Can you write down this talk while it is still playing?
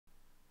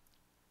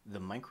The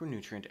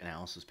micronutrient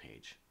analysis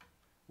page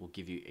will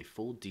give you a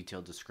full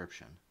detailed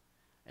description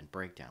and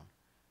breakdown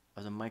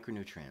of the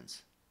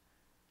micronutrients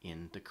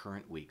in the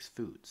current week's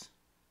foods.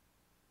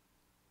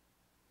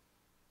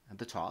 At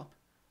the top,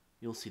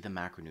 you'll see the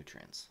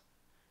macronutrients,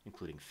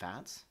 including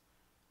fats,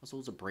 as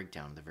well as a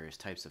breakdown of the various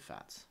types of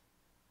fats,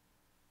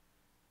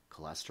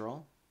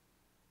 cholesterol,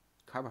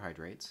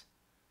 carbohydrates,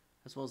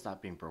 as well as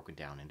that being broken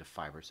down into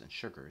fibers and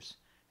sugars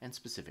and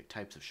specific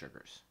types of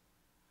sugars,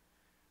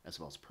 as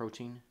well as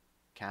protein,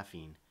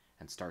 caffeine,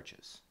 and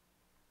starches.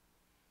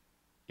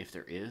 If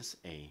there is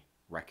a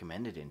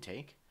recommended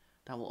intake,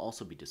 that will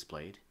also be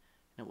displayed,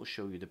 and it will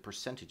show you the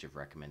percentage of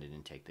recommended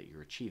intake that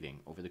you're achieving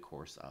over the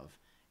course of,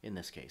 in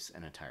this case,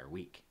 an entire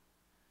week.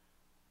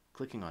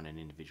 Clicking on an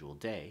individual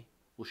day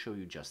will show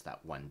you just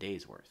that one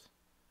day's worth,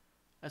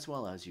 as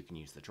well as you can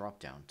use the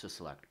drop-down to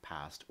select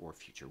past or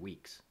future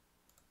weeks.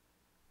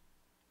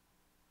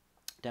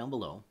 Down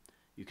below,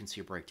 you can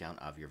see a breakdown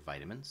of your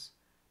vitamins,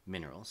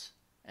 minerals,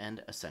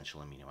 and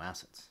essential amino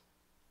acids.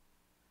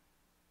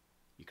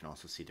 You can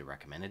also see the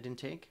recommended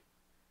intake,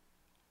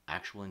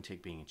 actual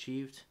intake being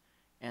achieved,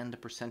 and the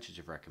percentage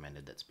of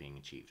recommended that's being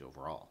achieved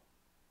overall.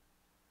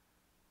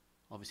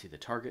 Obviously, the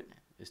target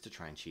is to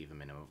try and achieve a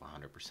minimum of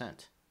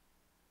 100%.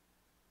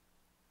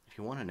 If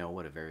you want to know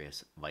what a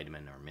various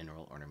vitamin or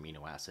mineral or an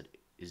amino acid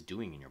is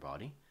doing in your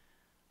body,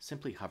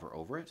 simply hover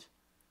over it,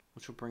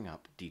 which will bring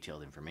up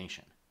detailed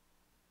information.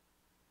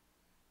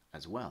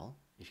 As well,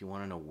 if you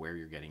want to know where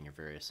you're getting your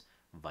various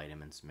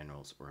vitamins,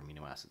 minerals, or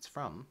amino acids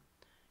from,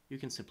 you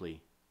can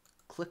simply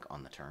click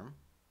on the term,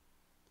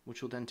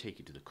 which will then take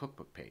you to the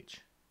cookbook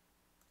page.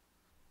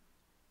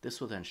 This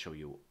will then show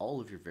you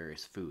all of your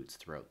various foods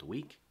throughout the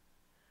week,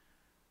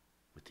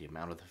 with the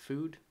amount of the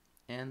food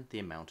and the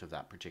amount of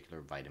that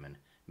particular vitamin,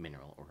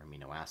 mineral, or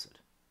amino acid.